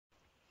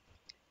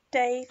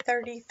Day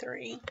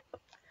 33.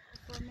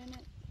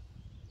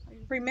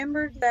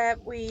 Remembered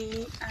that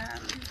we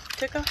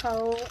took a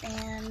hoe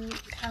and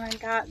kind of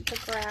got the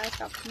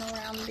grass out from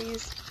around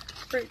these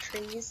fruit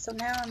trees. So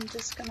now I'm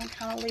just going to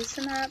kind of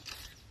loosen up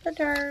the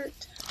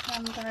dirt.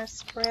 I'm going to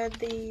spread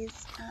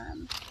these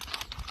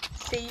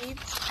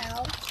seeds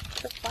out,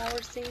 the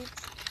flower seeds,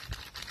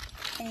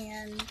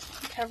 and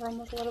cover them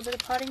with a little bit of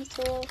potting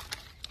soil.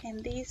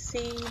 And these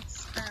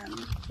seeds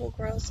will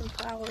grow some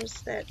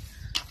flowers that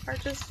are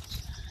just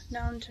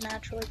known to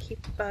naturally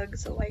keep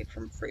bugs away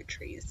from fruit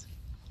trees.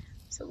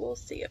 So we'll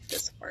see if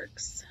this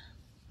works.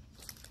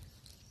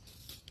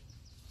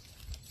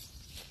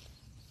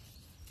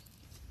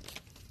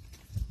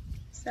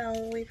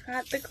 So we've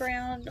got the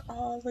ground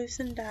all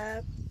loosened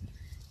up,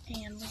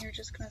 and we are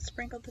just going to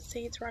sprinkle the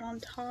seeds right on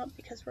top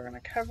because we're going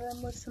to cover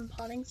them with some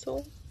potting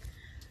soil,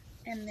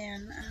 and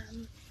then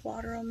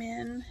water them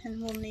in,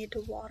 and we'll need to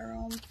water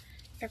them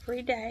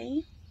every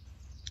day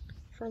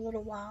for a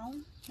little while.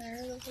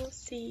 There are the little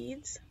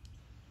seeds.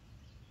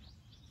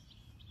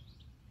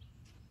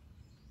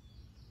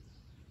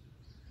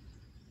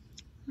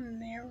 And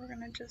there we're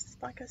going to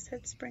just, like I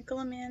said, sprinkle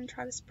them in,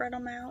 try to spread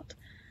them out.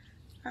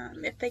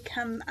 If they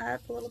come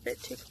up a little bit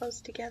too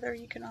close together,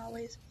 you can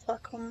always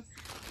pluck them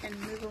and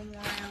move them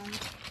around.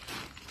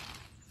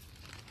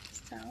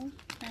 So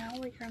now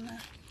we're going to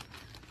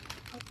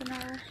open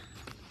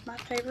my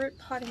favorite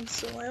potting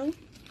soil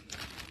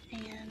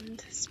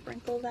and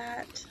sprinkle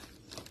that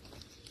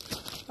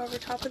over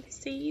top of the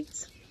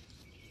seeds.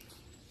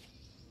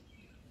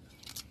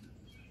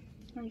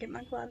 I'm going to get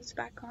my gloves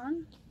back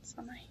on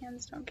so my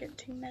hands don't get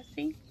too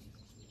messy.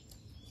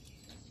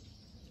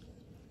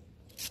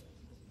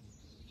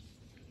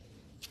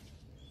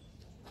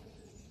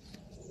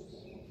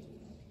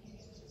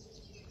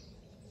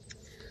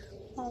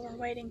 While we're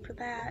waiting for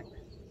that,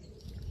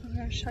 I'm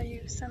going to show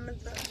you some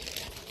of the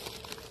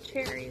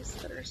cherries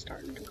that are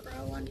starting to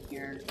grow on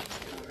here. It's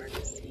kind of hard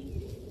to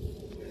see.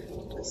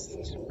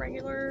 Just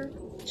regular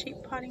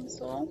cheap potting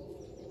soil.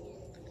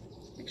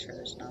 Make sure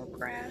there's no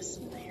grass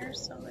in there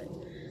so that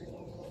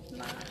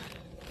my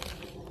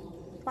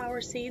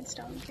flower seeds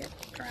don't get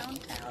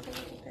drowned out a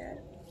little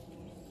bit.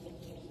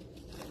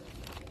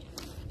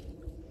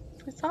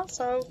 It's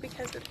also,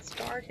 because it's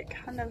dark, it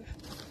kind of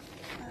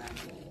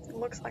it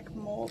looks like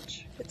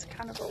mulch. It's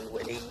kind of a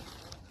woody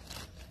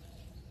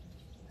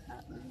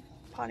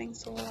potting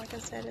soil. Like I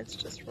said, it's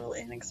just real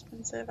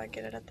inexpensive. I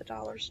get it at the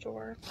dollar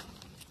store,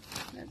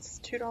 and it's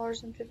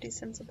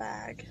 $2.50 a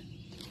bag.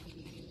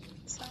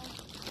 So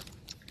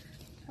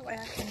that way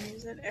I can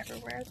use it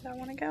everywhere that I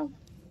want to go.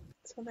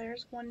 So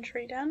there's one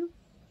tree done.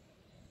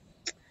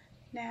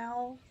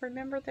 Now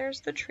remember,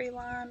 there's the tree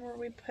line where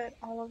we put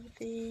all of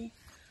the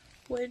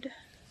wood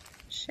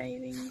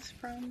shavings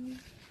from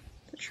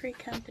the tree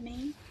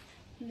company.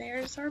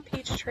 There's our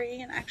peach tree,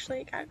 and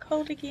actually it got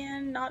cold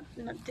again.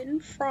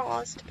 Didn't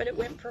frost, but it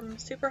went from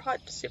super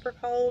hot to super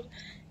cold,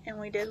 and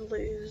we did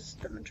lose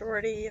the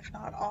majority, if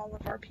not all,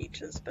 of our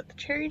peaches. But the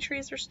cherry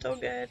trees are still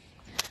good.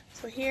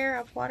 So here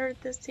I've watered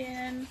this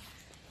in.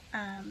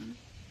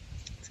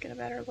 Let's get a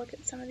better look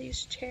at some of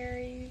these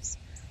cherries.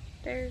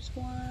 There's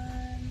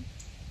one.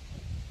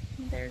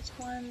 There's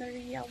one. They're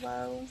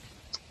yellow.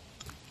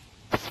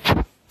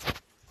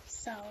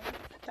 So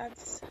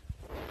that's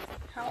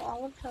how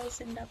all of those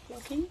end up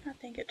looking. I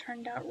think it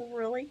turned out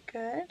really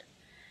good,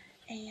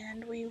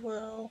 and we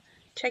will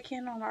check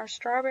in on our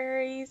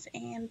strawberries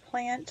and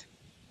plant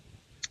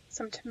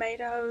some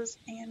tomatoes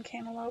and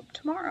cantaloupe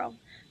tomorrow.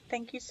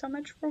 Thank you so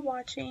much for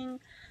watching.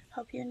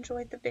 Hope you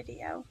enjoyed the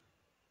video.